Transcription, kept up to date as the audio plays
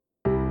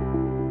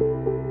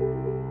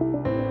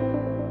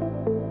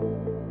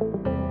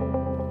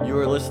You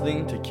are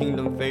listening to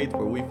Kingdom Faith,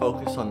 where we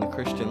focus on the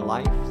Christian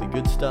life, the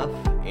good stuff,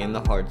 and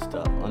the hard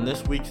stuff. On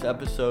this week's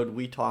episode,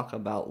 we talk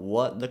about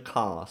what the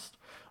cost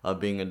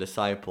of being a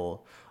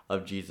disciple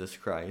of Jesus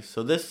Christ.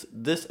 So this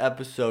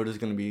episode is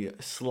going to be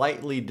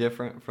slightly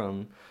different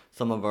from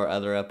some of our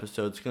other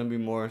episodes. It's going to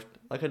be more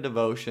like a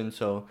devotion,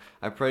 so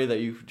I pray that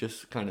you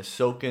just kind of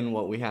soak in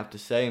what we have to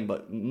say,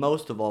 but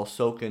most of all,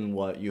 soak in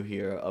what you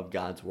hear of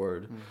God's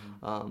Word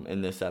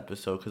in this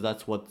episode, because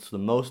that's what's the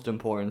most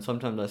important.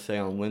 Sometimes I say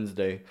on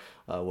Wednesday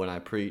when I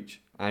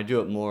preach, I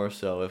do it more,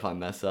 so if I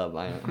mess up,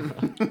 I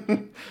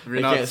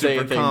can't say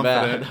anything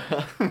bad.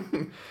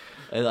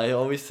 And I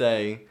always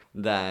say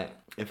that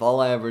if all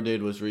I ever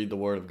did was read the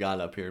Word of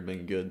God up here, it'd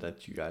been good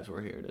that you guys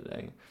were here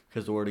today,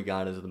 because the Word of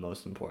God is the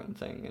most important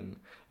thing.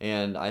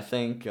 And I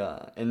think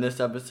in this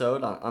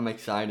episode, I'm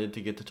excited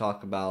to get to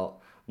talk about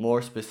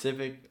more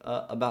specific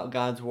about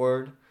God's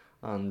Word,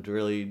 to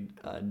really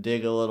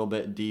dig a little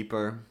bit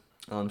deeper.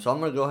 So I'm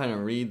going to go ahead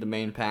and read the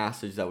main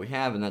passage that we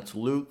have, and that's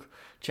Luke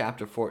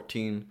chapter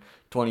 14,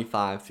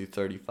 25 through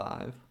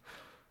 35.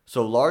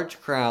 So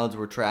large crowds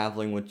were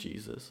traveling with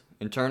Jesus,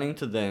 and turning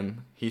to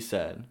them, he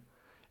said,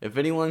 "If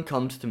anyone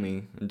comes to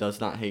me and does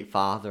not hate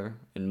father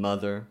and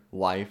mother,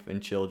 wife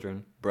and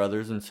children,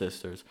 brothers and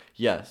sisters,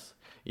 yes,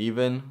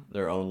 even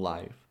their own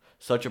life,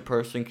 such a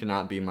person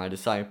cannot be my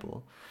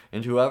disciple.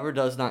 And whoever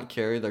does not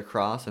carry their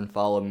cross and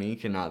follow me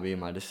cannot be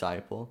my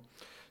disciple.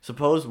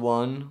 Suppose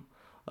one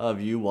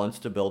of you wants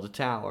to build a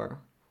tower.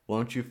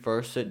 Won't you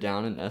first sit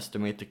down and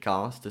estimate the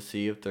cost to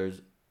see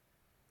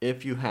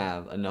if you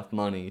have enough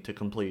money to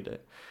complete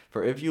it?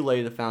 For if you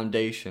lay the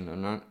foundation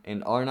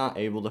and are not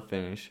able to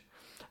finish,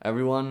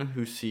 everyone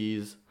who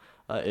sees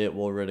it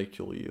will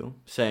ridicule you,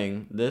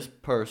 saying, 'This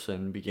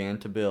person began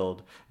to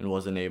build and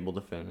was unable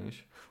to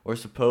finish.' Or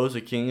suppose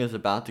a king is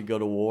about to go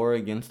to war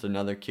against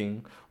another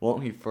king.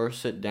 Won't he first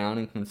sit down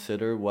and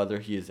consider whether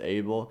he is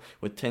able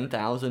with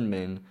 10,000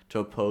 men to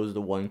oppose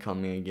the one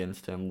coming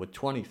against him with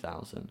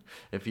 20,000?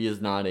 If he is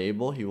not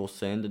able, he will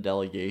send a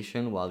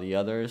delegation while the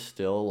other is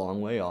still a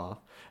long way off,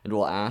 and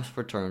will ask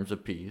for terms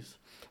of peace.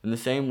 In the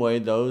same way,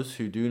 those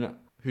who do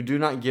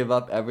not give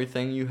up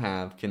everything you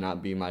have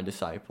cannot be my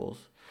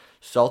disciples.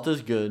 Salt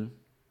is good,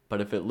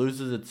 but if it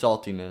loses its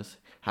saltiness,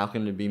 how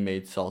can it be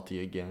made salty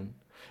again?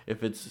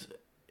 If it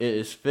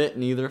is fit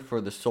neither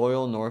for the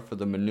soil nor for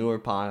the manure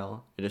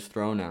pile, it is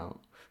thrown out.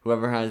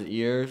 Whoever has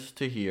ears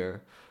to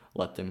hear,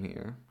 let them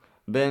hear."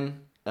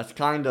 Ben, that's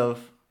kind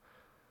of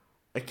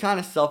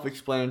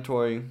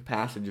self-explanatory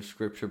passage of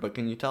scripture, but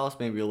can you tell us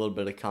maybe a little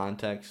bit of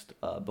context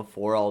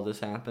before all this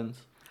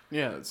happens?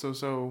 Yeah,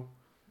 so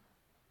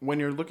when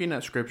you're looking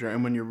at scripture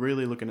and when you're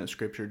really looking at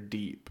scripture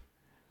deep,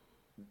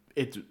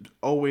 it's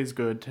always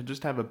good to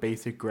just have a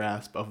basic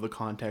grasp of the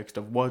context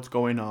of what's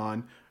going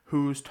on,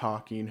 who's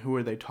talking, who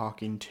are they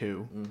talking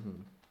to.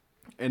 Mm-hmm.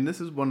 And this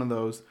is one of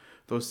those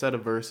set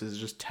of verses,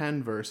 just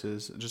 10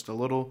 verses, just a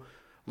little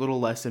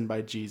lesson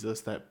by Jesus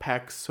that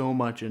packs so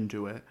much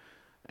into it.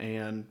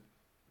 And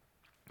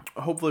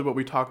hopefully what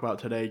we talk about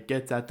today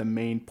gets at the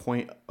main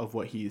point of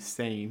what he's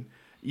saying,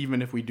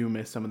 even if we do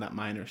miss some of that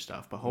minor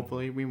stuff. But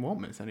hopefully we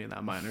won't miss any of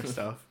that minor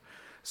stuff.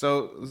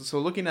 So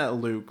looking at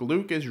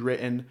Luke is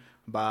written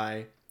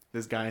by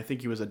this guy. I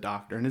think he was a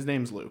doctor, and his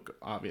name's Luke,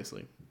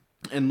 obviously.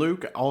 And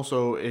Luke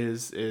also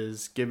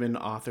is given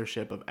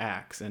authorship of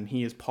Acts, and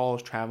he is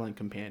Paul's traveling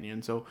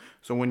companion. So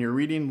when you're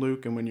reading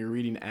Luke and when you're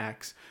reading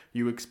Acts,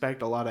 you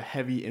expect a lot of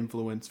heavy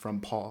influence from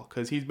Paul,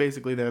 because he's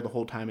basically there the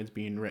whole time it's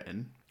being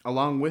written.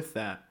 Along with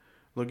that,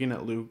 looking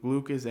at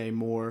Luke is a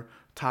more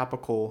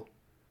topical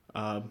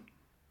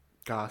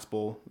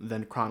gospel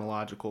than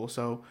chronological.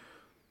 So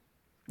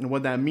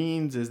what that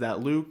means is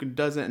that Luke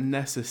doesn't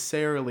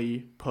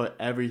necessarily put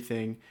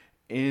everything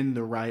in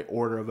the right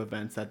order of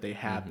events that they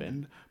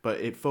happened, but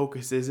it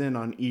focuses in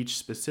on each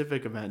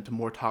specific event to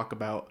more talk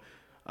about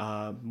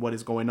what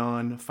is going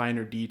on,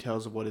 finer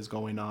details of what is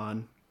going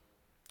on.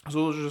 So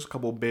those are just a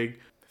couple big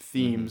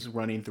themes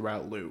running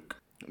throughout Luke.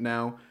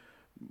 Now,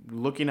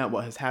 looking at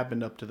what has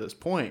happened up to this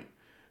point,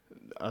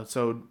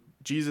 so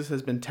Jesus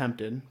has been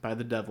tempted by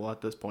the devil at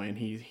this point.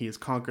 He has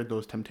conquered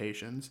those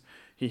temptations.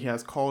 He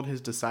has called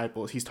his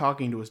disciples. He's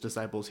talking to his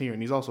disciples here,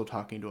 and he's also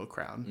talking to a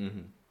crowd.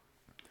 Mm-hmm.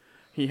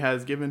 He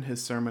has given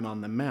his Sermon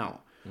on the Mount.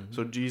 Mm-hmm.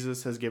 So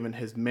Jesus has given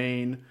his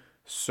main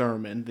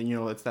sermon.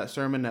 It's that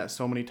sermon that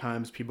so many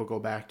times people go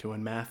back to.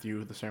 In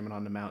Matthew, the Sermon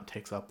on the Mount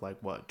takes up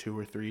 2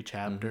 or 3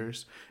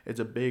 chapters. Mm-hmm. It's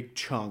a big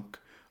chunk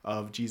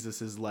of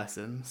Jesus's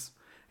lessons.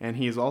 And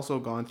he has also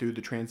gone through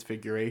the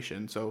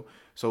Transfiguration.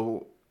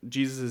 So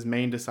Jesus'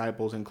 main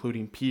disciples,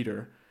 including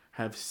Peter,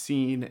 have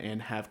seen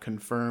and have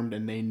confirmed,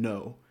 and they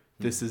know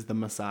this is the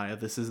Messiah.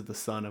 This is the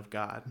Son of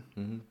God.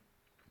 Mm-hmm.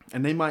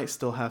 And they might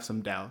still have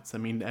some doubts. I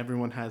mean,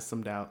 everyone has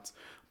some doubts,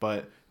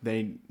 but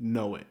they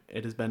know it.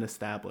 It has been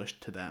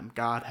established to them.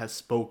 God has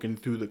spoken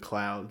through the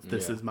clouds.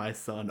 This is my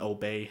Son.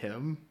 Obey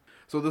him.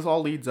 So this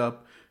all leads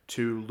up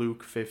to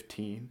Luke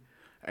 15.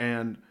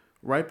 And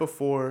right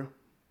before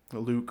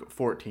Luke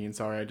 14,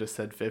 sorry, I just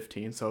said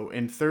 15. So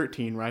in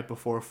 13, right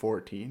before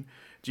 14,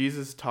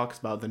 Jesus talks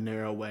about the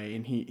narrow way,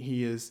 and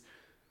he is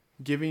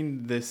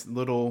giving this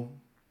little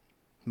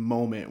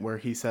moment where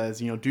he says,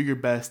 do your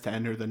best to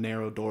enter the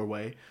narrow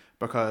doorway,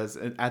 because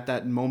at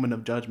that moment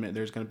of judgment,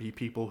 there's going to be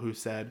people who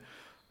said,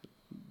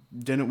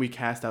 didn't we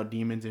cast out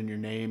demons in your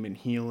name and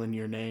heal in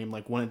your name?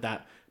 Like, wouldn't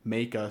that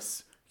make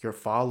us your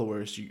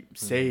followers, you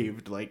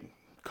saved, like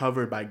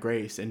covered by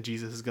grace? And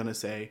Jesus is going to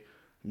say,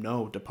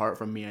 no, depart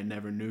from me. I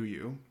never knew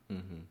you.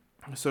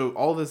 Mm-hmm. So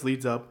all this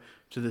leads up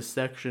to this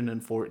section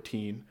in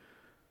 14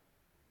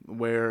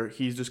 where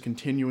he's just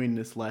continuing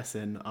this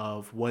lesson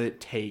of what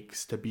it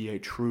takes to be a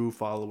true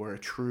follower, a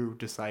true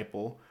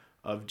disciple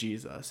of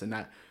Jesus.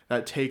 And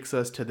that takes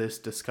us to this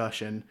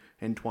discussion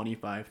in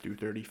 25 through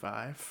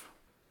 35.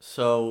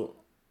 So,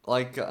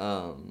 like,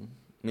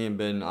 me and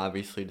Ben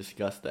obviously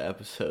discussed the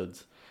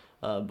episodes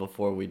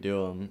before we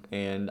do them,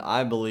 and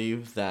I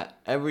believe that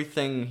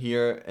everything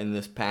here in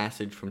this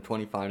passage from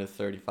 25 to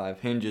 35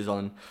 hinges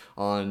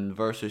on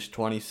verses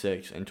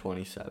 26 and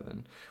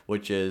 27,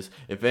 which is,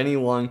 if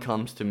anyone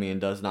comes to me and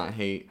does not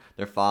hate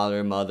their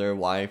father, mother,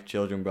 wife,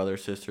 children,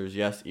 brothers, sisters,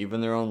 yes, even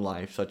their own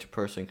life, such a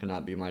person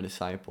cannot be my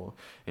disciple.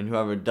 And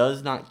whoever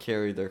does not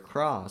carry their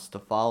cross to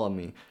follow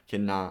me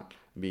cannot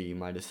be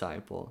my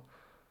disciple.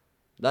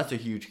 That's a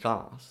huge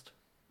cost.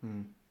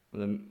 I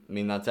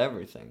mean, that's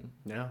everything.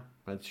 Yeah.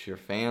 That's your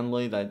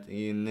family.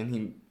 And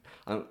then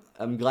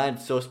I'm glad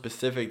it's so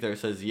specific there. It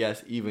says,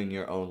 yes, even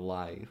your own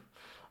life.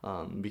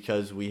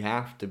 Because we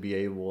have to be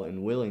able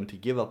and willing to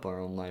give up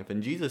our own life.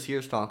 And Jesus here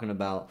is talking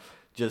about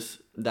just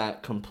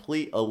that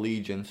complete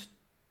allegiance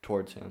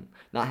towards him.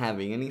 Not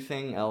having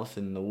anything else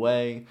in the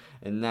way.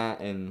 And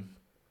I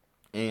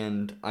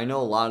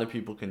know a lot of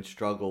people can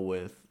struggle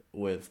with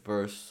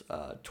verse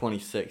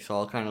 26, so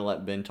I'll kind of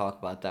let Ben talk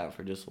about that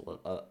for just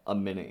a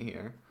minute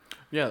here.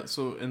 Yeah,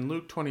 so in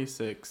Luke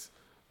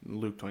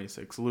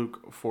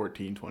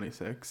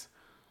 14:26,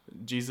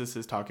 Jesus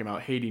is talking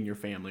about hating your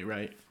family,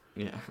 right?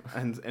 Yeah.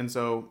 And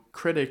so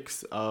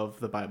critics of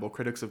the Bible,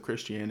 critics of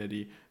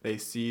Christianity, they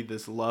see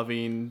this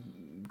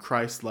loving,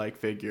 Christ-like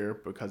figure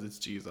because it's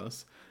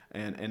Jesus,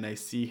 and they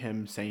see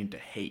him saying to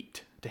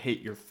hate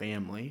your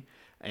family.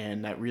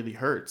 And that really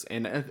hurts.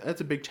 And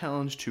that's a big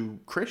challenge to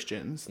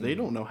Christians. They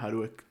don't know how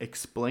to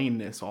explain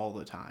this all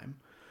the time.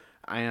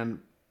 And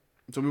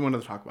so we wanted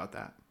to talk about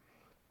that.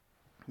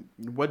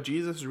 What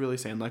Jesus is really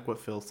saying, like what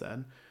Phil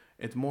said,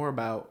 it's more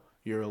about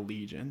your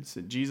allegiance.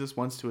 Jesus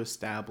wants to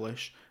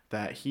establish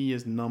that he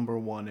is number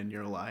one in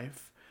your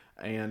life.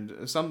 And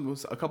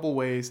a couple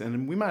ways,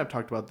 and we might have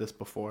talked about this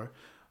before,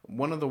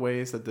 one of the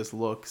ways that this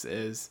looks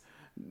is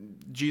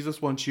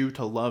Jesus wants you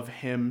to love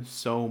him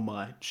so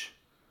much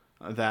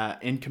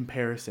that in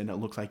comparison, it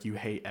looks like you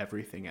hate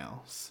everything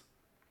else.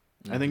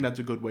 I think that's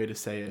a good way to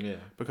say it. Yeah.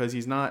 Because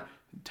he's not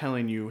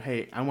telling you,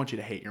 hey, I want you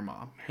to hate your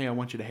mom. Hey, I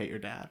want you to hate your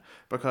dad.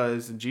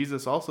 Because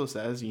Jesus also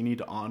says you need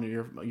to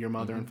honor your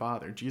mother and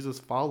father. Jesus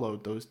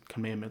followed those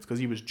commandments because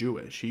he was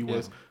Jewish. He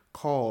was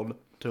called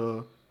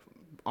to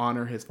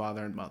honor his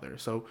father and mother.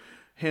 So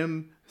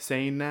him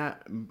saying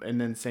that and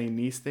then saying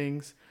these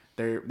things,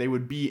 they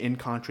would be in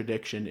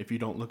contradiction if you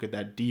don't look at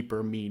that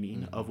deeper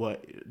meaning of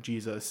what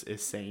Jesus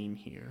is saying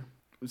here.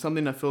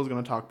 Something that Phil's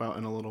going to talk about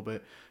in a little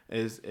bit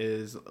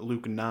is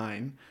Luke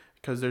 9,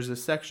 because there's a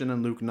section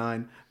in Luke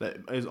 9 that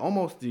is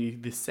almost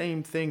the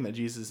same thing that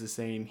Jesus is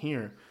saying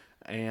here.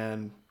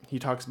 And he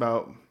talks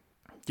about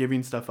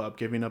giving stuff up,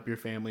 giving up your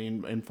family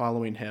and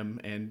following him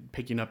and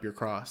picking up your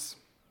cross.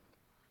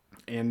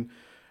 And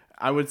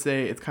I would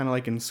say it's kind of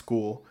like in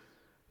school.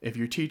 If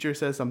your teacher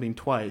says something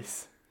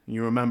twice,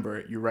 you remember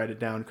it, you write it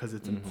down because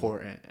it's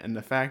important. And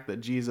the fact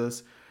that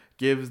Jesus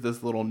gives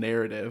this little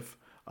narrative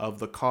of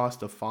the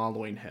cost of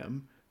following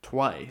him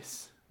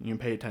twice, you can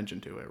pay attention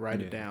to it, write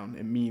it down.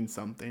 It means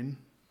something.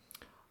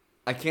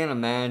 I can't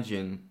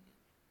imagine,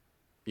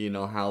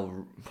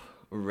 how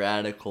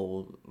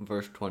radical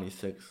verse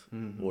 26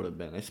 would have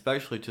been,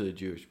 especially to the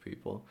Jewish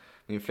people.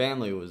 I mean,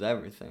 family was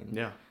everything.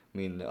 Yeah. I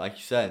mean, like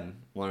you said,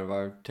 one of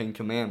our 10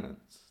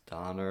 commandments, to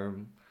honor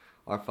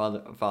our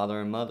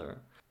father and mother.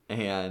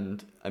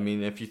 And, I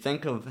mean, if you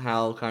think of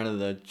how kind of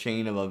the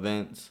chain of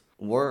events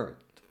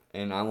worked,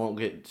 and I won't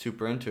get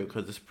super into it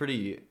because it's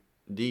pretty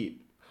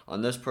deep.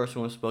 This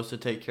person was supposed to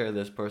take care of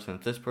this person.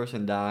 If this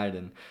person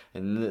died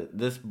and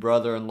this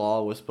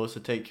brother-in-law was supposed to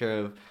take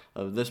care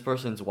of this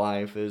person's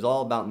wife, it was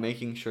all about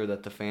making sure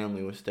that the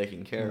family was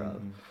taken care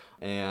of.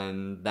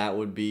 And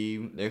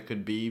there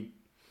could be,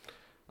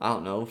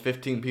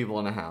 15 people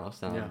in a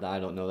house. Now, I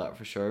don't know that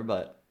for sure,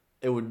 but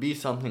it would be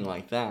something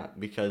like that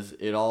because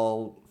it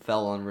all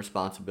fell on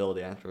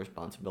responsibility after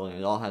responsibility.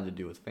 It all had to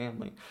do with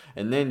family.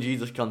 And then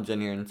Jesus comes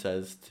in here and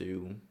says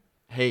to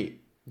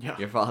hate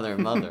your father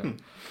and mother.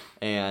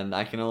 And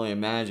I can only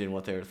imagine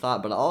what they would have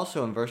thought. But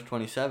also in verse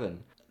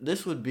 27,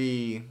 this would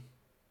be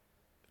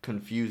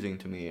confusing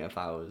to me if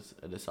I was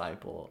a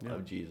disciple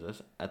of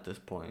Jesus at this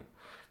point.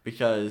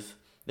 Because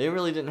they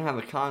really didn't have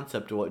a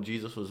concept of what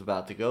Jesus was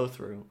about to go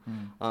through.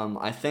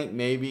 I think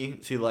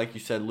maybe, like you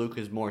said, Luke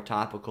is more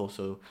topical,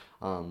 so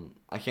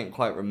I can't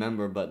quite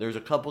remember, but there's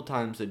a couple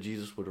times that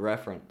Jesus would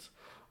reference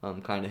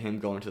kind of him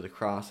going to the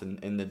cross,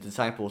 and the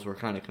disciples were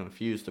kind of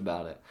confused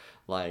about it.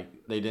 Like,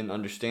 they didn't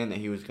understand that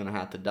he was going to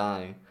have to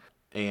die.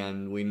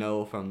 And we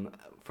know from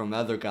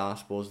other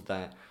gospels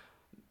that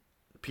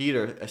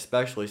Peter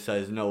especially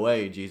says, "No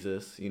way,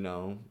 Jesus, we're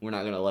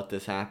not going to let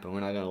this happen.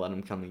 We're not going to let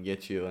him come and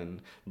get you."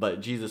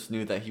 But Jesus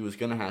knew that he was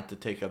going to have to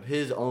take up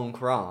his own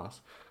cross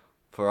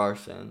for our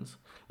sins.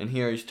 And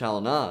here he's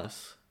telling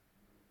us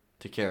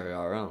to carry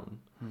our own.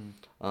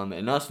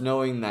 And us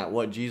knowing that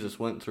what Jesus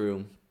went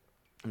through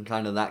and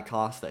kind of that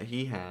cost that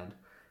he had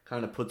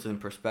kind of puts in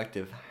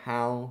perspective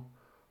how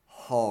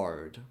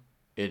hard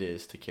it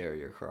is to carry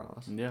your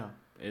cross. Yeah,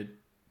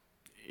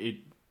 it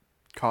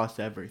costs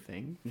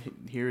everything.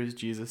 Here is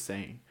Jesus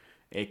saying,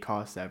 it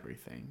costs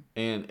everything.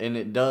 And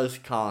it does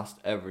cost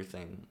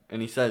everything.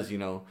 And he says,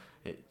 you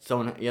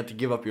have to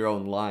give up your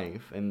own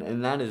life,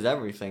 and that is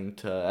everything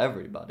to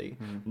everybody.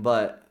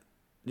 But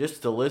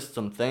just to list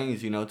some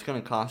things, it's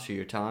going to cost you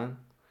your time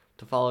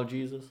to follow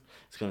Jesus.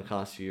 It's going to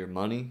cost you your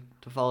money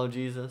to follow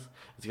Jesus.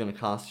 It's going to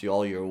cost you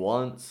all your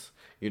wants,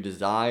 your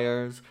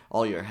desires,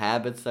 all your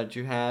habits that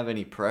you have,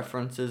 any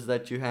preferences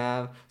that you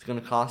have. It's going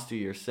to cost you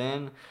your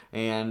sin,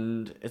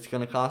 and it's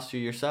going to cost you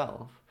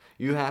yourself.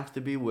 You have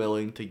to be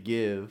willing to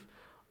give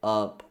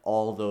up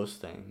all those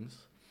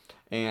things.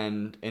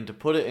 And to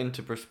put it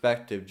into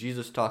perspective,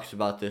 Jesus talks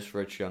about this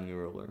rich young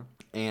ruler.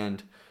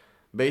 And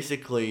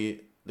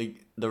basically,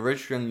 the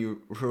rich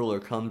young ruler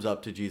comes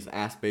up to Jesus,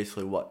 asks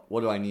basically, what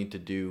do I need to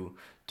do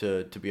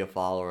to be a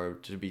follower,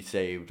 to be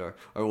saved,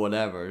 or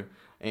whatever.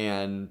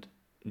 And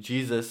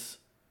Jesus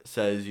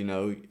says,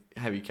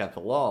 have you kept the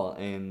law?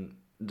 And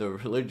the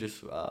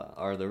religious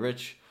or the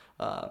rich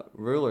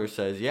ruler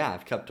says, yeah,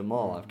 I've kept them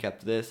all. I've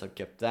kept this, I've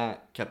kept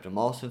that, kept them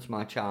all since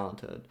my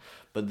childhood.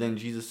 But then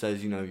Jesus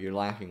says, you're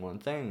lacking one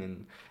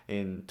thing,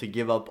 and to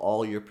give up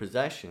all your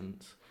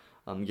possessions,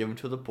 give them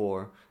to the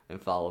poor,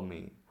 and follow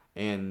me.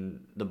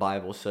 And the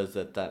Bible says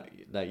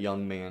that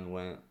young man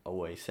went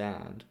away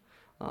sad.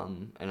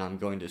 And I'm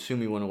going to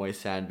assume he went away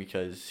sad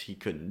because he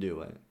couldn't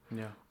do it.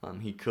 Yeah.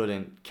 He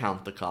couldn't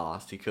count the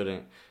cost. He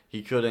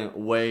couldn't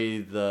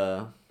weigh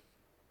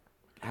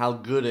how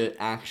good it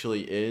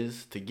actually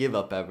is to give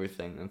up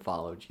everything and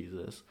follow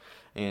Jesus.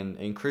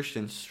 And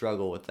Christians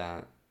struggle with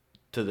that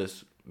to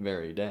this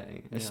very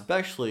day,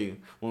 especially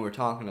when we're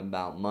talking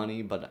about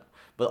money. But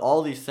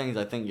all these things,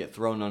 I think, get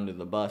thrown under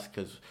the bus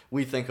because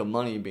we think of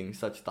money being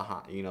such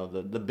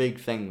the big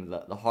thing,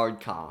 the hard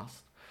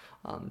cost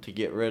to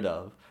get rid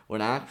of.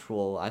 When I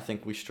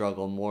think we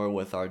struggle more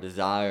with our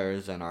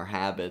desires and our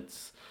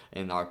habits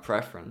and our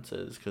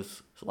preferences,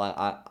 because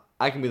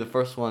I can be the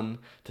first one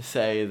to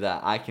say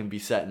that I can be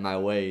set in my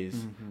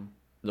ways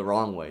the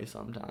wrong way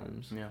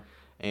sometimes. Yeah.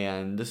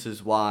 And this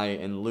is why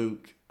in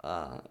Luke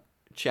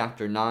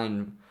chapter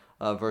 9,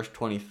 verse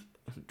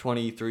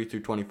 23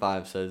 through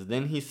 25 says,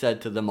 "Then he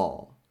said to them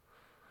all,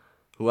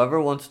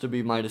 'Whoever wants to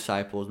be my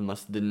disciples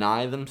must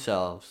deny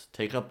themselves,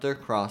 take up their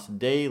cross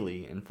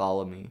daily, and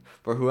follow me.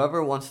 For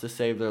whoever wants to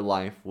save their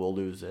life will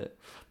lose it,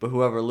 but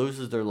whoever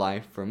loses their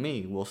life for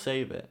me will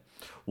save it.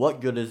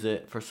 What good is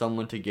it for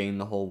someone to gain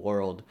the whole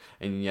world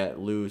and yet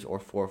lose or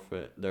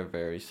forfeit their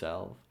very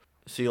self?'"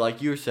 See,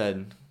 like you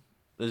said,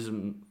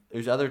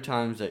 there's other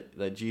times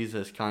that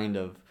Jesus kind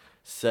of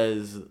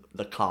says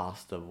the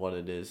cost of what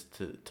it is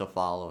to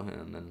follow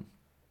him,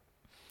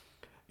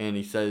 and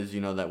he says,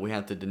 that we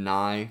have to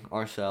deny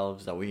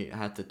ourselves, that we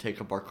have to take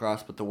up our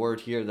cross. But the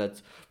word here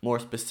that's more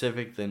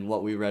specific than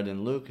what we read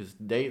in Luke is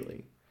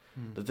daily.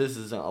 That this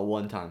isn't a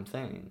one-time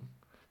thing.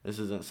 This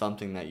isn't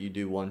something that you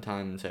do one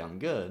time and say, I'm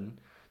good.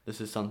 This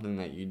is something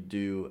that you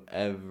do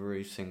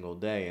every single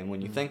day. And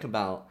when you think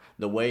about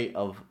the weight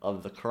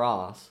of the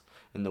cross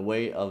and the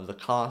weight of the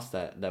cost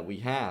that we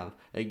have,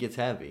 it gets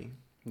heavy.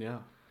 Yeah.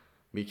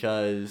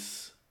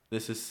 Because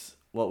this is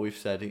what we've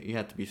said. You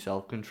have to be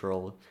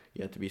self-controlled.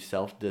 You have to be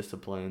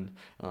self-disciplined.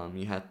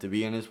 You have to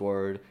be in his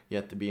word. You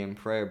have to be in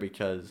prayer,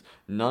 because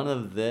none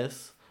of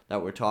this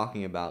that we're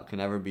talking about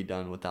can ever be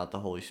done without the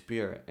Holy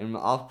Spirit. And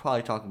I'll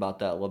probably talk about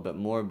that a little bit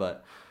more,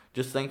 but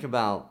just think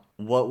about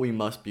what we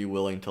must be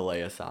willing to lay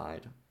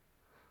aside.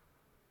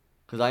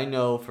 Because I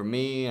know for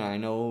me, and I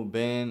know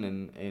Ben,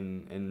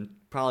 and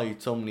probably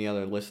so many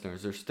other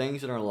listeners, there's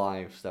things in our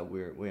lives that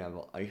we have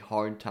a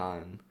hard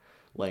time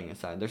laying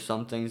aside. There's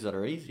some things that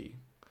are easy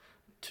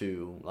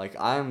to, like,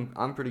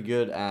 I'm pretty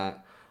good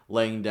at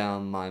laying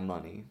down my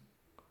money.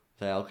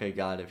 Say, okay,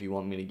 God, if you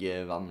want me to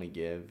give, I'm going to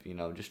give.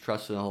 Just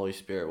trust in the Holy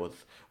Spirit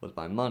with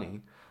my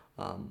money.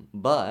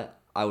 But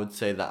I would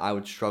say that I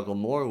would struggle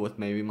more with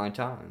maybe my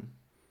time.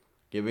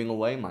 Giving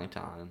away my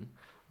time.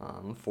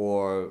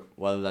 For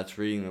whether that's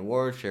reading the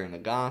Word, sharing the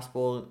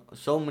Gospel.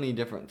 So many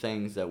different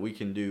things that we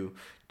can do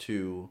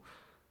to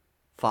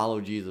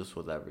follow Jesus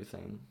with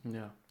everything.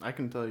 Yeah. I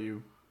can tell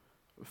you,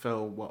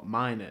 Phil, what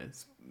mine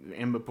is.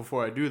 But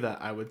before I do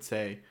that, I would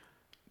say,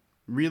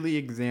 really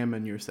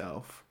examine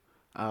yourself.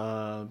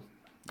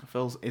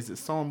 Phil, is it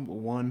Psalm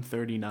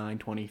 139,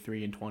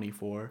 23, and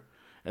 24?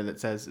 And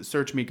it says,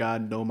 "Search me,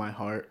 God, know my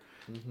heart.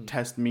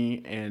 Test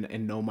me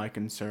and know my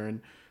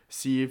concern.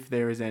 See if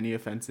there is any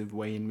offensive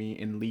way in me,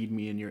 and lead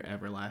me in your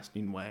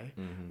everlasting way.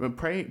 But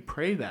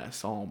pray that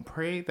psalm.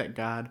 Pray that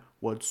God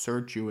would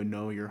search you and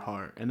know your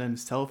heart, and then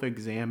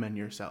self-examine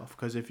yourself.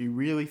 Because if you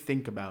really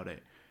think about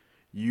it,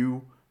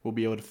 you will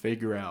be able to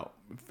figure out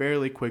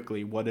fairly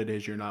quickly what it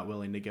is you're not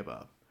willing to give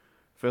up.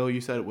 Phil, you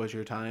said it was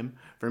your time.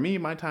 For me,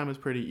 my time is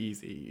pretty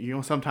easy. You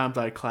know, sometimes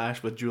I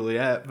clash with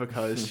Juliet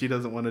because she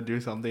doesn't want to do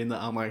something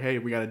that I'm like, hey,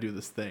 we got to do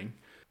this thing.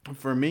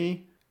 For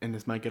me, and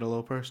this might get a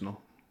little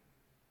personal,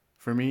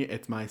 for me,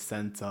 it's my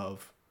sense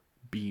of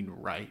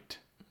being right.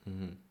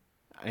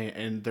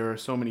 And there are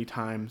so many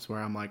times where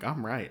I'm like,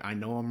 I'm right. I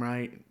know I'm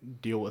right.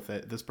 Deal with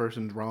it. This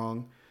person's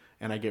wrong.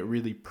 And I get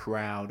really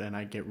proud and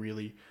I get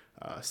really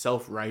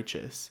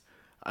self-righteous.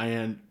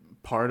 And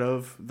part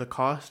of the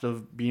cost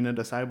of being a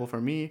disciple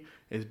for me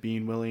is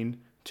being willing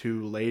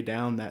to lay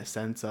down that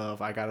sense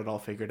of, I got it all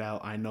figured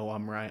out. I know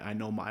I'm right. I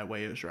know my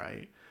way is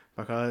right.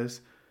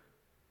 Because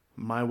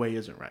my way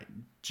isn't right.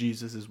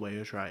 Jesus' way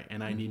is right.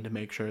 And I need to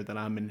make sure that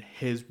I'm in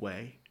his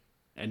way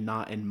and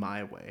not in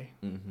my way.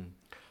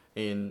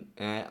 And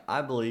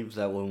I believe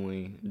that when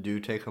we do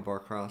take up our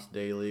cross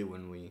daily,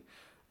 when we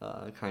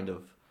kind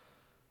of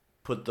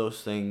put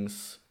those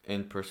things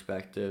in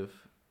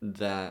perspective,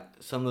 that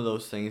some of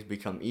those things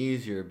become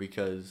easier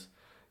because,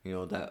 you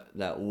know,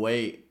 that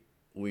weight,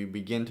 we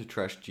begin to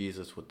trust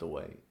Jesus with the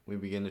weight. We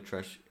begin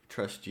to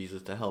trust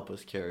Jesus to help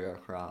us carry our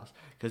cross.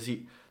 Because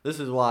this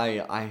is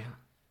why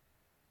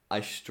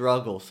I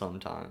struggle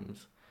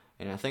sometimes,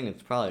 and I think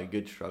it's probably a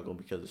good struggle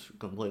because it's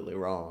completely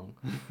wrong,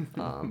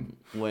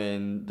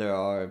 when there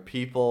are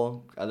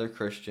people, other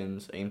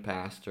Christians and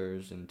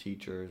pastors and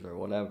teachers or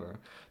whatever,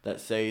 that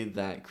say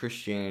that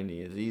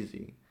Christianity is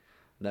easy,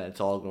 that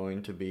it's all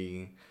going to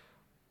be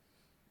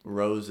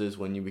roses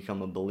when you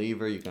become a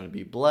believer, you're going to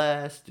be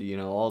blessed, you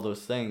know, all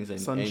those things.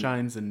 And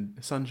sunshine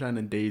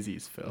and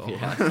daisies, Phil.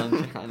 Yeah,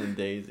 sunshine and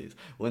daisies.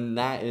 When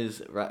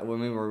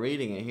we were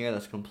reading it here,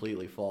 that's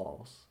completely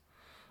false.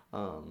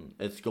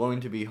 It's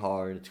going to be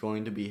hard. It's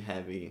going to be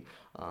heavy.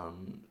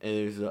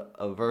 There's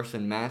a verse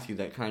in Matthew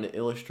that kind of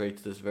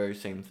illustrates this very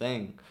same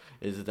thing,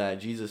 is that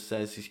Jesus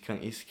says he's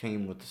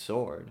came with the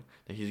sword,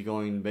 that he's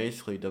going to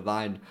basically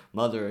divide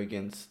mother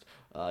against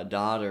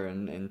daughter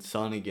and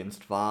son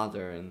against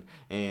father,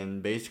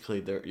 and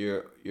basically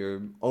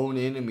your own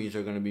enemies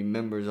are going to be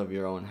members of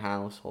your own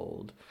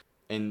household.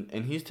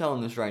 And he's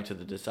telling this right to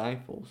the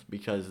disciples,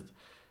 because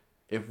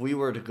if we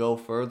were to go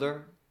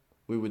further,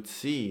 we would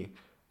see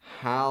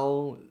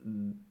how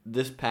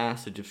this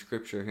passage of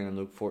scripture here in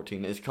Luke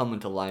 14 is coming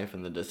to life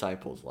in the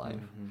disciples' life.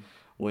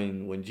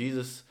 When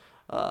Jesus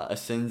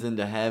ascends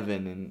into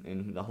heaven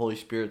and the Holy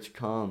Spirit's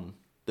come,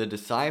 the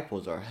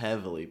disciples are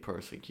heavily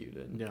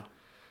persecuted. Yeah.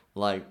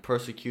 Like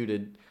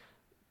persecuted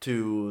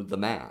to the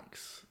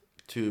max,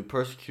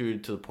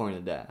 persecuted to the point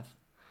of death.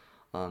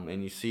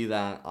 And you see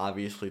that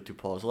obviously through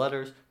Paul's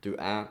letters, through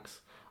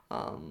Acts,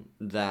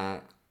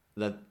 that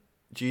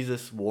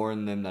Jesus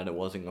warned them that it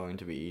wasn't going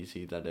to be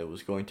easy, that it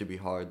was going to be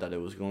hard, that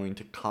it was going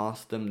to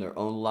cost them their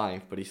own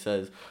life. But he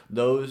says,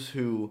 those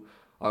who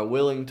are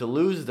willing to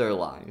lose their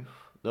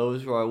life,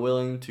 those who are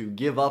willing to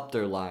give up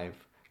their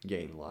life,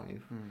 gain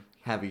life,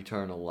 have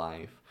eternal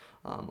life,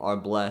 are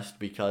blessed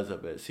because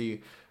of it.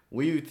 See,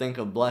 we think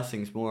of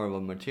blessings more of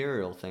a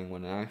material thing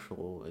when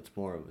it's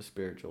more of a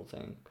spiritual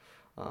thing.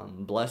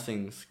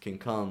 Blessings can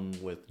come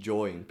with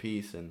joy and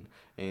peace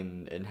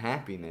and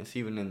happiness,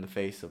 even in the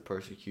face of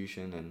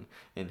persecution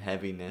and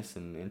heaviness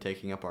and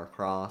taking up our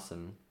cross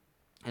and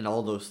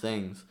all those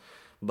things.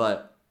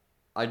 But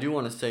I do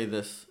want to say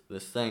this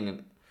thing,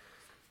 and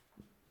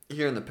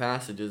here in the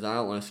passages, I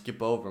don't want to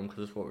skip over them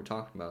because it's what we're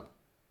talking about.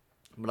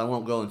 But I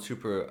won't go in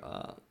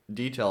super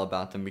detail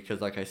about them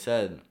because, like I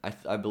said,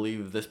 I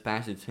believe this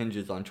passage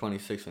hinges on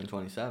 26 and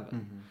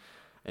 27.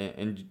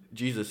 And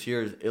Jesus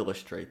here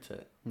illustrates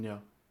it. Yeah.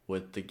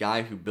 With the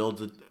guy who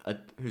builds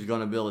who's going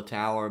to build a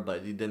tower,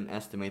 but he didn't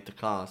estimate the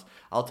cost.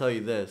 I'll tell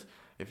you this: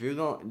 if you're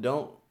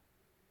don't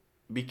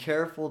be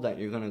careful that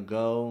you're going to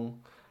go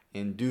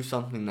and do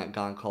something that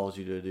God calls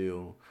you to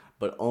do,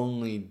 but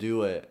only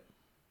do it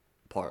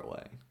part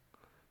way,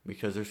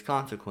 because there's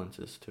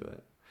consequences to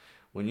it.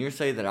 When you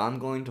say that I'm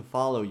going to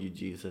follow you,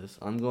 Jesus,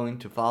 I'm going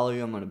to follow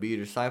you, I'm going to be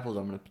your disciples,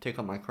 I'm going to take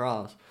up my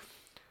cross.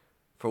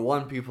 For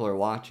one, people are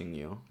watching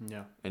you.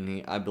 Yeah.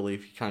 And I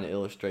believe he kind of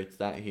illustrates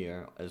that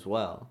here as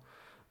well.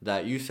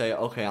 That you say,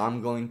 okay,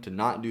 I'm going to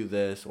not do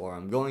this, or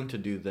I'm going to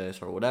do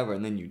this, or whatever,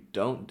 and then you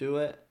don't do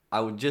it. I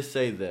would just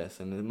say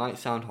this, and it might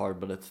sound hard,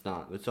 but it's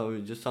not. It's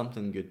always just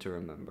something good to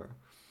remember.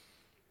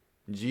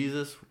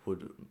 Jesus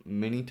would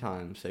many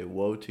times say,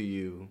 woe to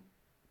you,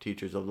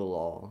 teachers of the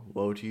law.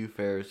 Woe to you,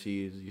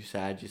 Pharisees, you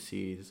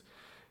Sadducees,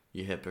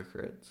 you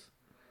hypocrites.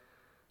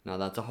 Now,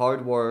 that's a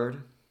hard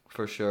word,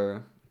 for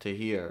sure, to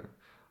hear.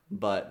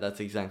 But that's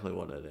exactly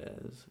what it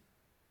is.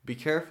 Be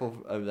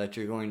careful that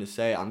you're going to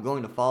say, I'm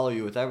going to follow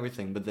you with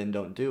everything, but then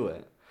don't do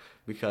it.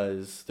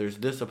 Because there's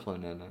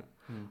discipline in it.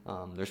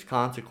 There's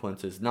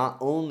consequences, not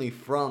only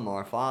from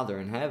our Father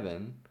in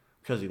heaven,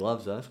 because he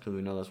loves us, because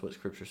we know that's what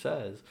Scripture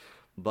says,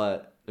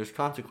 but there's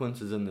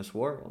consequences in this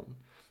world.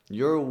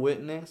 Your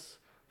witness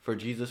for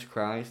Jesus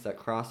Christ, that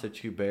cross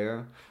that you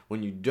bear,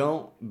 when you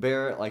don't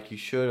bear it like you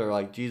should or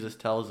like Jesus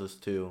tells us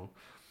to,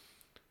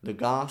 the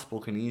gospel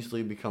can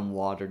easily become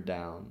watered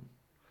down.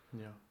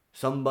 Yeah.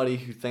 Somebody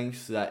who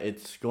thinks that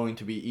it's going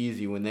to be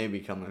easy when they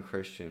become a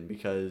Christian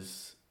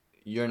because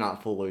you're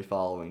not fully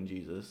following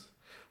Jesus,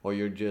 or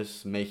you're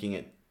just making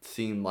it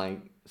seem like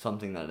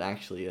something that it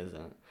actually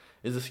isn't,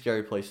 is a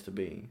scary place to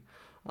be.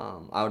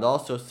 I would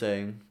also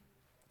say,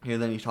 here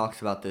then he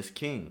talks about this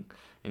king,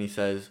 and he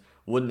says,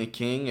 wouldn't a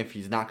king, if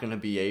he's not going to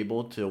be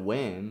able to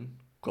win,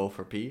 go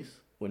for peace?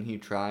 When he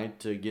tried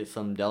to get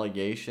some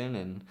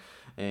delegation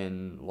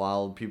and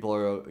while people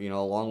are,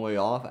 a long way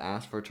off,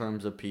 ask for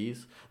terms of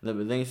peace.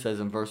 But then he says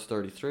in verse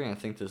 33, and I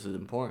think this is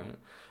important,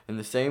 in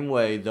the same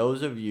way,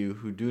 those of you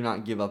who do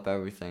not give up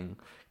everything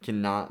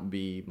cannot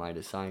be my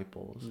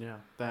disciples. Yeah,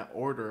 that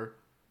order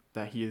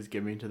that he is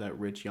giving to that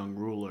rich young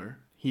ruler,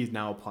 he's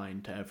now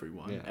applying to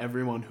everyone. Yeah.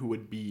 Everyone who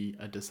would be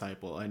a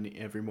disciple and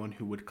everyone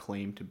who would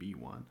claim to be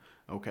one.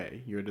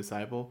 Okay, you're a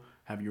disciple.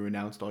 Have you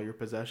renounced all your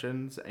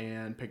possessions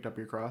and picked up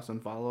your cross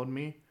and followed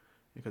me?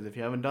 Because if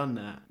you haven't done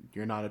that,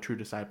 you're not a true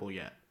disciple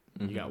yet.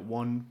 Mm-hmm. You got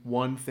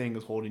one thing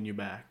is holding you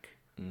back.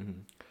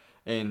 Mm-hmm.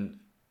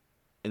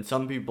 And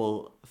some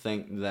people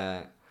think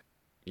that,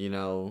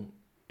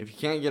 if you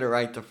can't get it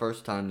right the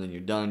first time, then you're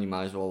done. You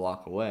might as well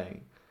walk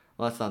away.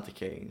 Well, that's not the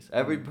case.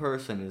 Every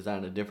person is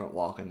at a different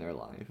walk in their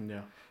life.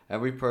 Yeah.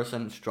 Every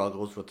person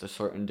struggles with a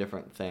certain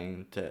different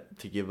thing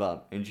to give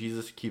up. And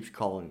Jesus keeps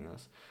calling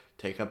us.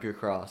 Take up your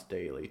cross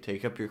daily.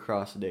 Take up your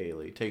cross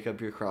daily. Take up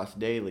your cross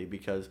daily,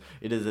 because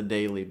it is a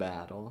daily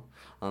battle.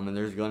 And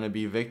there's going to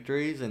be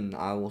victories. And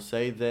I will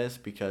say this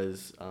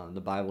because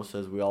the Bible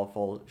says we all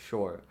fall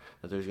short.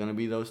 That there's going to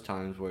be those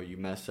times where you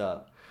mess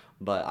up.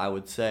 But I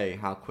would say,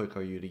 how quick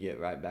are you to get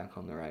right back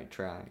on the right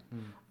track?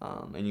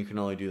 And you can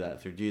only do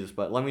that through Jesus.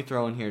 But let me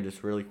throw in here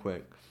just really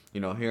quick.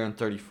 Here in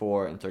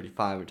 34 and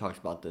 35, it talks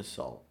about this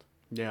salt.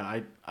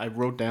 Yeah, I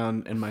wrote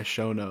down in my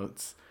show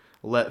notes,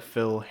 let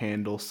Phil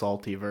handle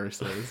salty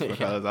verses,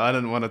 because I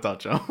didn't want to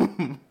touch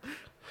them.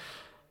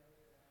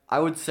 I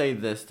would say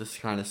this to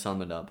kind of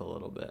sum it up a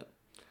little bit.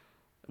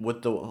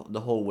 With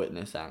the whole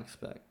witness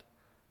aspect.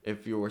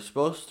 If you were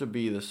supposed to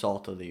be the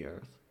salt of the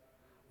earth,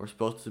 we're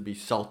supposed to be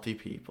salty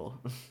people.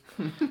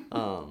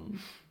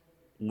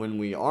 When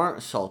we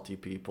aren't salty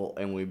people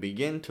and we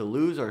begin to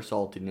lose our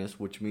saltiness,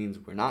 which means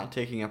we're not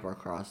taking up our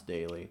cross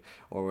daily,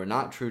 or we're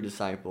not true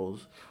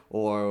disciples,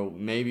 or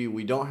maybe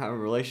we don't have a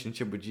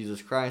relationship with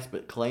Jesus Christ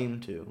but claim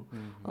to.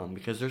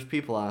 Because there's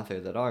people out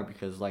there that are,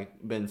 because like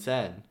Ben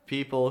said,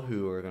 people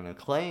who are going to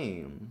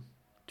claim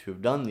to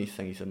have done these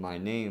things in my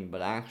name,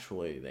 but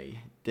actually they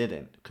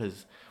didn't,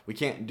 because we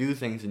can't do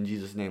things in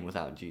Jesus' name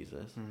without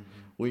Jesus.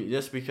 We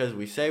just because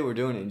we say we're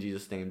doing it in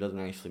Jesus' name doesn't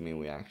actually mean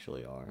we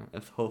actually are.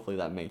 Hopefully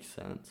that makes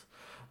sense.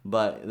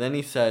 But then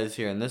he says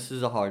here, and this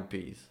is a hard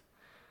piece.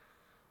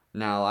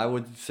 Now, I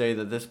would say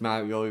that this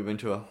might go even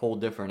to a whole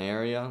different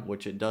area,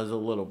 which it does a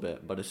little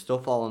bit, but it's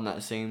still following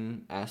that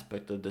same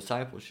aspect of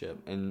discipleship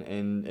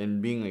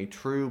and being a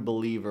true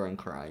believer in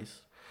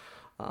Christ.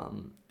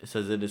 It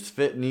says, it is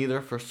fit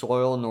neither for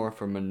soil nor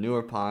for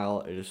manure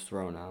pile, it is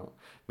thrown out.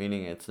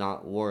 Meaning it's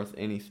not worth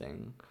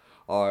anything.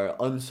 Our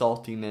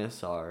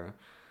unsaltiness,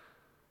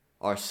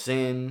 our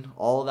sin,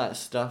 all that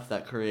stuff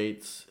that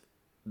creates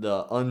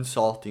the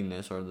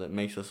unsaltiness or that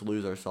makes us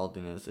lose our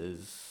saltiness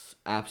is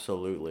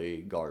absolutely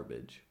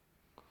garbage.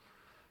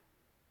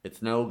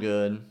 It's no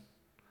good.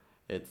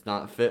 It's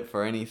not fit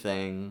for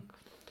anything.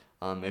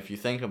 If you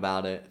think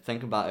about it,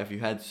 if you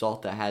had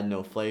salt that had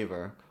no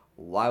flavor,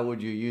 why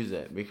would you use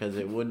it? Because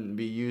it wouldn't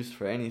be used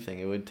for anything.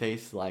 It would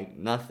taste like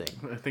nothing.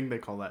 I think they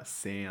call that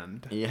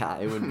sand. Yeah,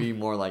 it would be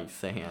more like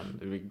sand.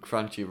 It would be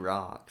crunchy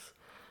rocks.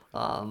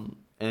 And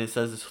it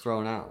says it's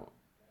thrown out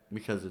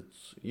because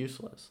it's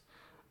useless.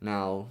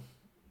 Now,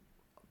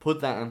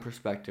 put that in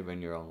perspective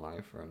in your own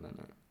life for a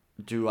minute.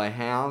 Do I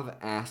have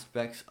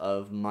aspects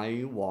of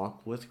my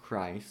walk with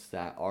Christ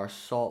that are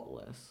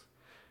saltless?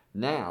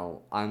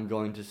 Now, I'm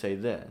going to say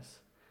this,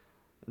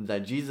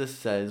 that Jesus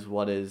says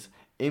what is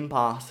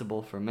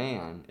impossible for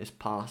man is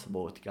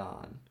possible with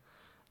God.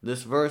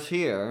 This verse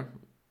here,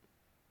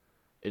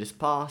 it is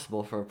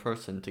possible for a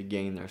person to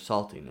gain their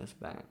saltiness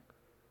back,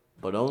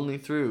 but only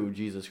through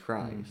Jesus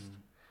Christ.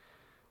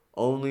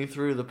 Only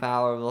through the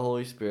power of the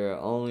Holy Spirit,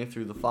 only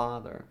through the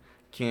Father,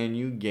 can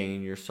you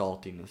gain your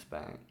saltiness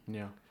back.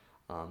 Yeah.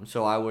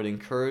 So I would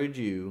encourage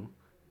you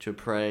to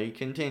pray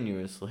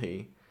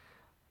continuously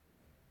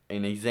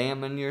and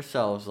examine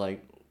yourselves,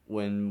 like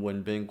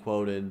when Ben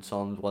quoted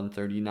Psalms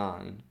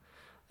 139,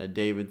 that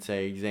David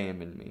say,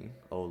 examine me,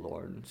 O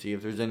Lord, and see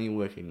if there's any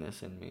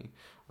wickedness in me.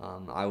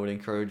 I would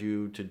encourage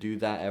you to do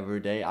that every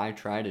day. I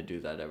try to do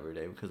that every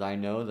day because I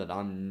know that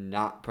I'm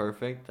not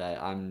perfect, that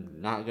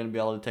I'm not going to be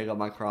able to take up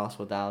my cross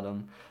without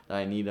him, that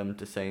I need him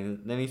to say.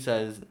 And then he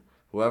says,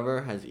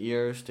 whoever has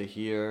ears to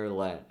hear,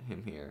 let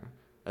him hear.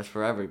 That's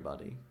for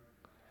everybody.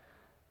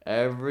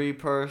 Every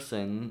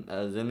person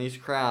as in these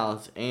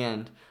crowds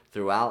and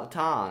throughout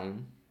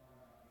time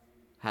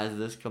has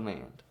this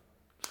command.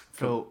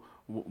 Phil,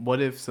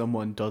 What if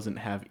someone doesn't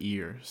have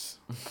ears?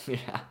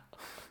 Yeah.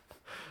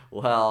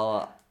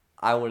 Well,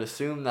 I would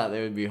assume that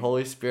there would be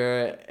Holy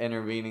Spirit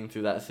intervening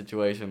through that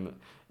situation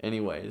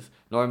anyways.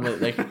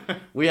 Normally,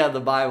 we have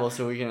the Bible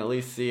so we can at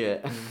least see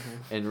it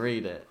and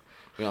read it.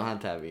 We don't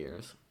have to have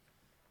ears.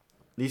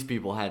 These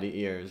people had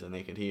ears and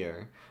they could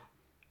hear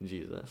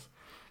Jesus.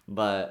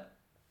 But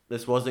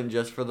this wasn't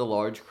just for the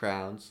large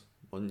crowds.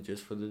 It wasn't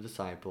just for the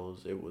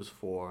disciples. It was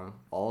for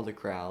all the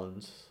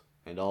crowds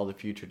and all the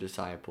future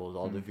disciples,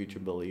 all the future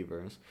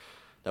believers,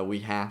 that we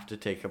have to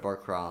take up our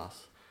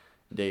cross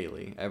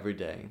daily, every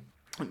day.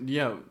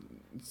 Yeah,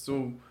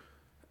 so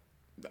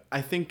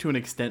I think to an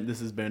extent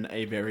this has been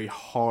a very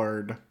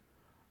hard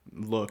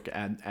look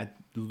at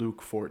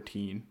Luke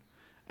 14.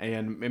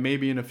 And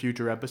maybe in a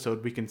future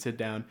episode we can sit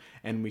down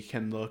and we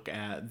can look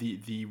at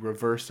the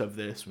reverse of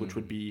this, which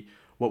would be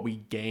what we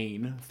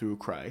gain through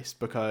Christ.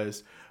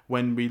 Because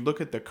when we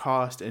look at the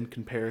cost in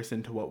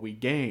comparison to what we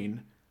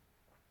gain,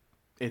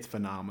 it's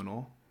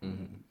phenomenal.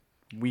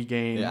 We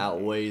gain... It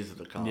outweighs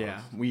the cost.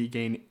 Yeah, we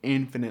gain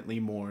infinitely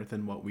more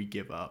than what we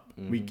give up.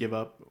 We give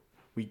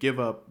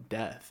up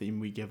death, and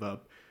we give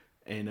up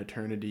an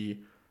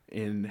eternity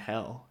in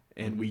hell,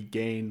 and we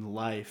gain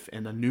life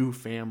and a new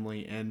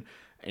family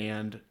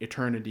and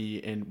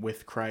eternity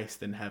with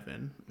Christ in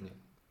heaven.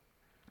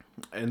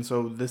 And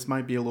so this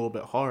might be a little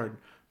bit hard,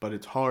 but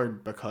it's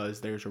hard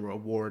because there's a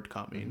reward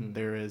coming.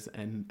 There is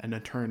an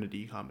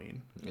eternity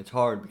coming. It's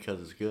hard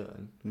because it's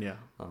good. Yeah.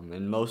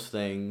 And most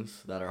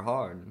things that are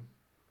hard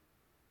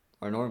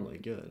are normally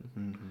good.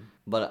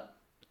 But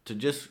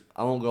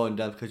I won't go in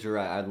depth because you're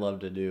right. I'd love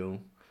to do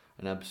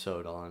an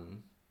episode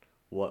on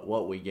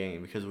what we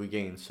gain, because we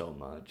gain so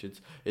much.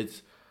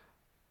 It's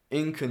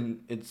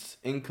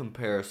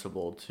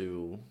incomparable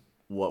to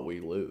what we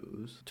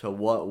lose, to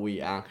what we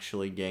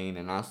actually gain.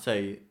 And I'll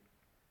say,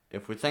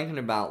 if we're thinking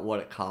about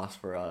what it costs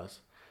for us,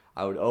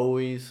 I would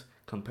always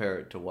compare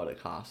it to what it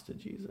cost to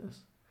Jesus.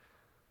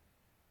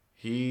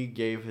 He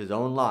gave his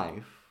own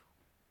life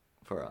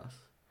for us.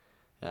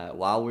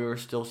 While we were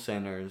still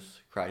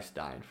sinners, Christ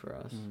died for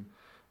us.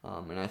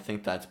 And I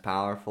think that's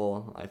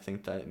powerful. I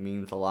think that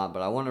means a lot.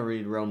 But I want to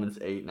read Romans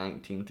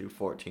 8:19 through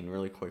 14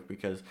 really quick,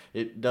 because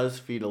it does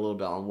feed a little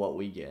bit on what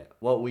we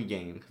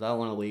gain. Because I don't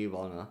want to leave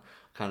on a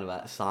kind of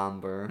that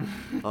somber,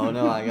 oh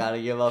no, I got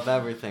to give up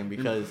everything,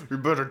 because... You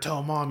better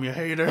tell Mom you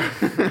hate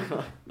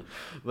her.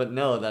 But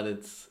know that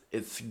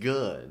it's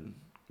good.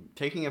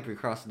 Taking up your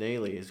cross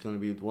daily is going to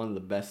be one of the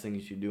best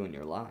things you do in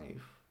your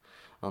life.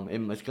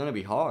 It's going to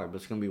be hard, but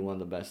it's going to be one of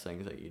the best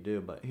things that you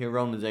do. But here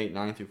Romans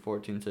 8:9 through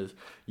 14 says,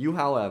 "You,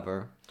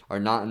 however, are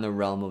not in the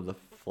realm of the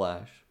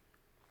flesh,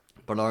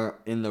 but are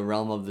in the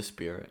realm of the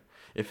Spirit.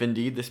 If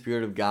indeed the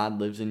Spirit of God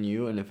lives in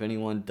you, and if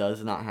anyone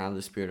does not have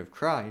the Spirit of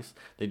Christ,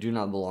 they do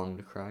not belong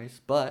to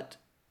Christ. But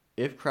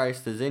if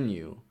Christ is in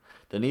you,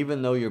 then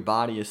even though your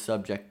body is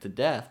subject to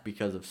death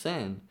because of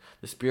sin,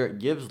 the Spirit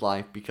gives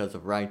life because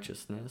of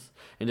righteousness.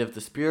 And if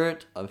the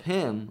Spirit of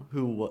him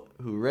who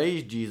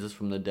raised Jesus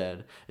from the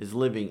dead is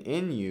living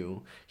in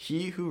you,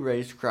 he who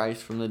raised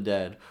Christ from the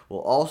dead will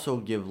also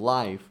give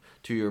life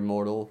to your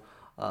mortal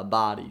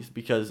bodies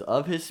because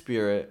of his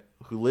Spirit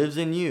who lives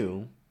in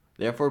you.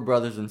 Therefore,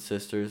 brothers and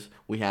sisters,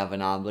 we have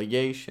an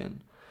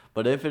obligation.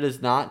 But if it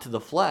is not to the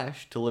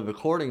flesh to live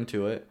according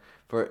to it,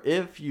 for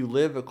if you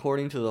live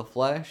according to the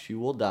flesh, you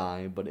will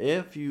die. But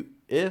if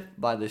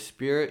by the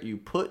Spirit you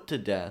put to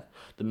death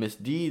the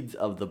misdeeds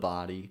of the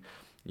body,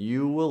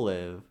 you will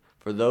live.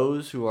 For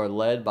those who are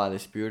led by the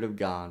Spirit of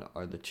God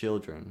are the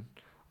children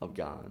of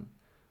God."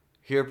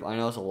 Here, I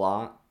know it's a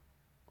lot,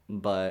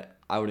 but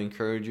I would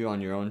encourage you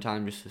on your own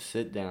time just to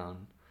sit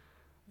down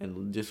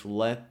and just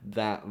let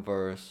that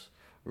verse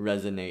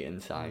resonate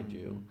inside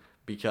you.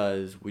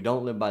 Because we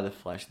don't live by the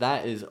flesh.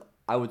 That is...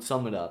 I would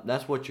sum it up.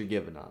 That's what you're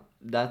giving up.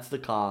 That's the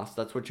cost.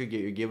 That's what you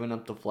get. You're giving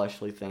up the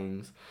fleshly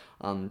things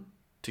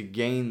to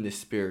gain the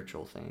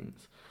spiritual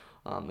things.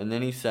 And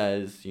then he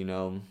says,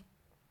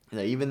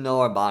 that even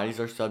though our bodies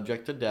are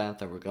subject to death,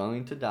 that we're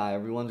going to die,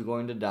 everyone's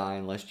going to die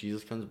unless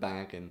Jesus comes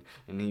back and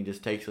he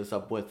just takes us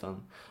up with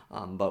him.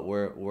 But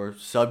we're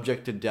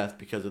subject to death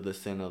because of the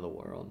sin of the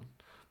world.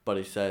 But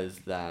he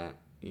says that,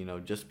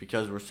 just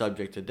because we're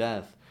subject to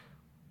death,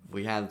 if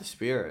we have the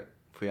Spirit,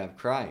 if we have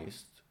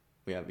Christ,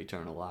 we have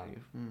eternal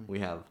life. We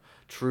have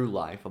true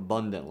life,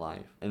 abundant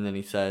life. And then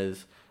he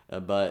says,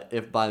 but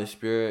if by the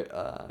Spirit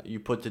you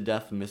put to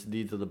death the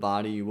misdeeds of the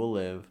body, you will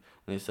live.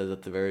 And he says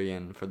at the very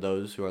end, for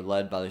those who are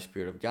led by the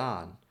Spirit of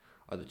God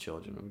are the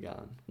children of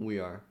God. We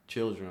are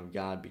children of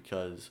God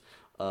because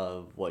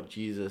of what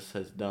Jesus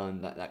has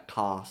done, that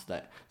cost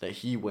that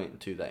he went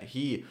to, that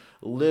he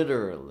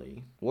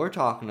literally, we're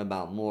talking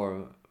about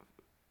more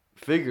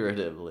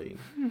figuratively,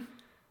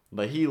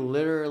 but he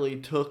literally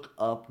took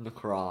up the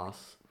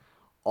cross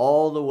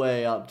all the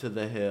way up to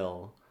the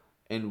hill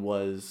and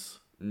was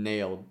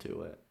nailed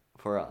to it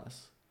for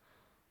us.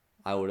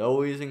 I would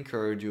always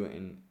encourage you,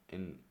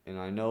 and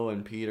I know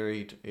in Peter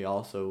he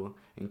also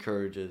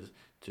encourages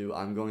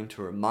I'm going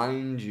to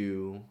remind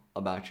you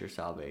about your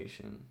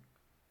salvation.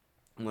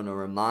 I'm going to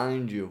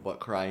remind you of what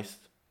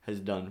Christ has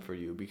done for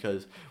you.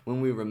 Because when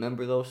we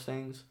remember those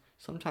things,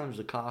 sometimes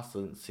the cost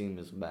doesn't seem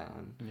as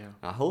bad. Yeah.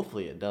 Now,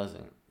 hopefully it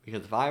doesn't.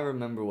 Because if I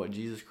remember what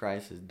Jesus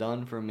Christ has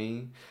done for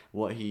me,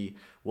 what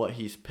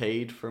he's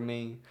paid for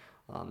me,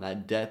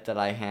 that debt that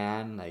I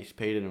had, that he's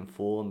paid it in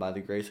full, and by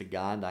the grace of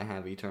God, I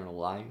have eternal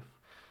life.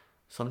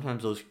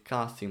 Sometimes those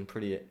costs seem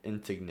pretty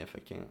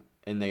insignificant,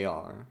 and they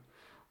are.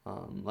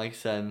 Like I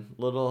said,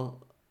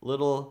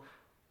 little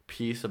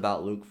piece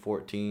about Luke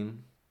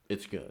 14,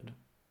 it's good.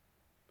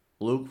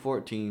 Luke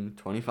 14,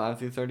 25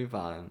 through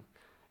 35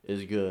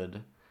 is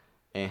good,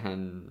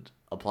 and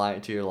apply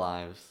it to your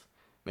lives.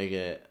 Make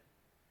it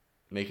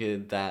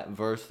that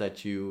verse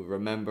that you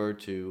remember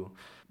to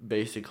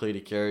basically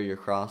to carry your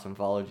cross and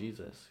follow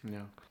Jesus.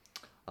 Yeah.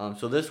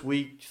 So this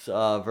week's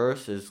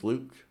verse is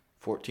Luke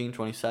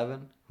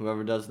 14:27.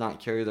 Whoever does not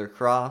carry their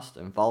cross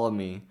and follow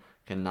me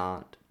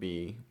cannot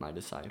be my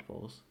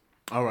disciples.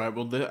 All right.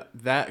 Well,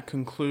 that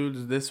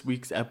concludes this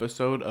week's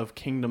episode of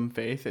Kingdom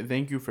Faith.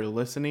 Thank you for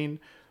listening.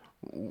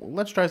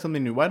 Let's try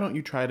something new. Why don't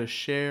you try to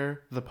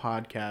share the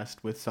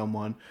podcast with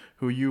someone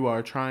who you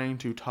are trying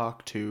to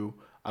talk to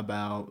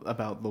about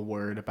the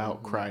word,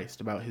 about Christ,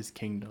 about his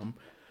kingdom.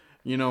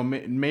 You know,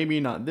 maybe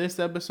not this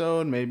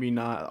episode, maybe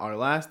not our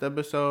last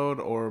episode,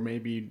 or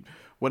maybe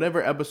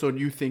whatever episode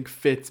you think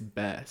fits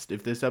best.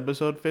 If this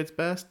episode fits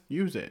best,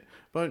 use it.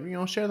 But, you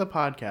know, share the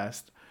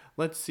podcast.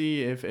 Let's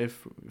see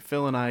if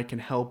Phil and I can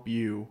help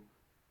you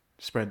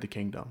spread the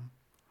kingdom.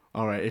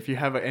 All right. If you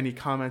have any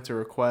comments or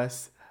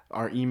requests,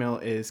 our email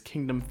is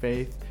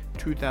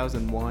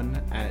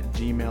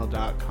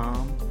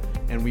kingdomfaith2001@gmail.com.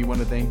 And we want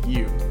to thank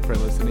you for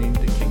listening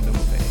to Kingdom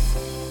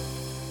Faith.